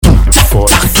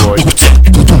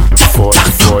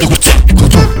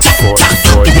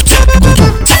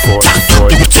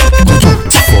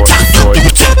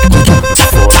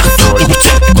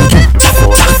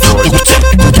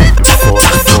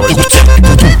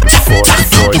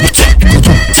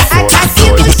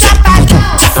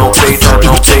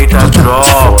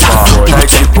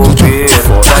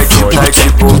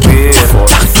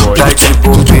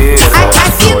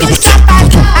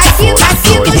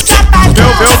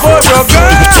vou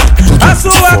jogar a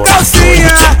sua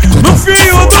calcinha no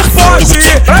fio do poste,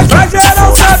 pra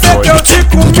geral saber que eu te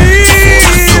comi.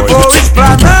 Vou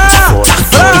explanar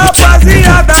pra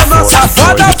rapaziada, nossa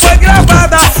foda foi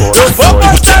gravada. Eu vou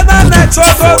postar na net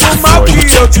todo mal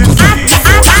que eu te fiz.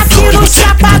 Aqui no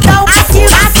Chapadão, aqui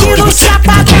no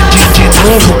Chapadão. De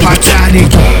novo pra Charlie,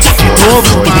 de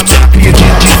novo mamá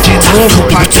piranha. De novo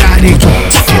pra Charlie, de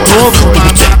novo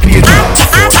mamá piranha.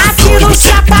 Aqui no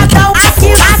Chapadão,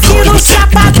 aqui no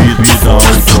Chapadão. Me dá um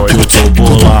que eu tô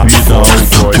bolado, me dá um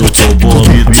que eu tô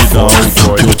bolado, me dá um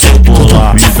que eu tô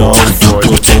bolado, me dá um que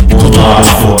eu tô bolado,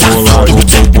 eu vou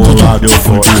bolado, eu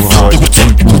vou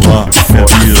empurrar minha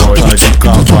piroca de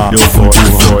cavalo, eu vou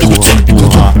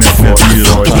empurrar minha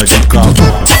piroca de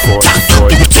cavalo.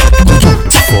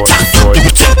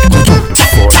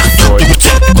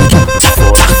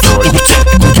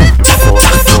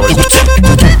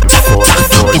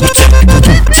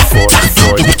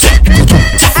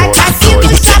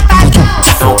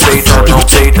 Não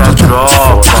peita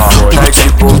tropa, tá de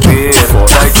bobeira,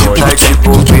 tá de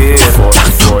bobeira,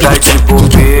 tá de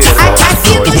bobeira.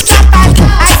 Aqui no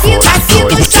Chapadão, aqui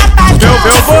no Chapadão.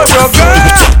 Eu vou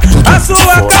jogar a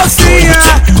sua calcinha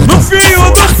no fio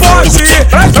do poste,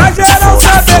 pra geral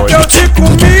saber que eu te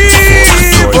comi.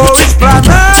 Vou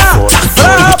explanar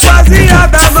pra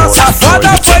rapaziada, nossa foda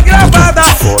foi gravada.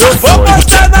 Eu vou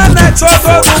postar na net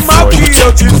todo mal que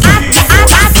eu te fiz.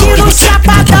 Aqui no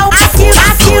Chapadão, aqui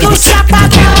no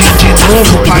Chapadão. De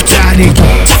novo pra Charlie, de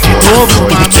novo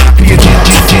mamá piranha.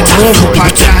 De novo pra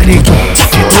Charlie, de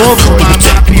novo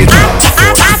mamá piranha.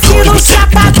 Aqui no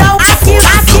Chapadão, aqui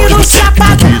no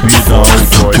Chapadão. Me dá um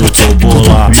que eu tô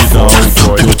bolado, me dá um que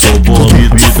eu tô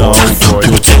bolado, me dá um que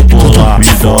eu tô bolado, me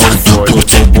dá um que eu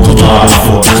tô bolado, eu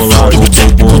vou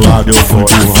bolado, eu vou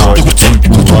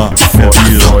empurrar minha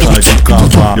piroca de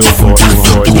cavalo, eu vou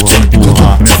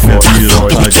empurrar minha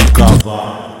piroca de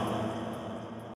cavalo.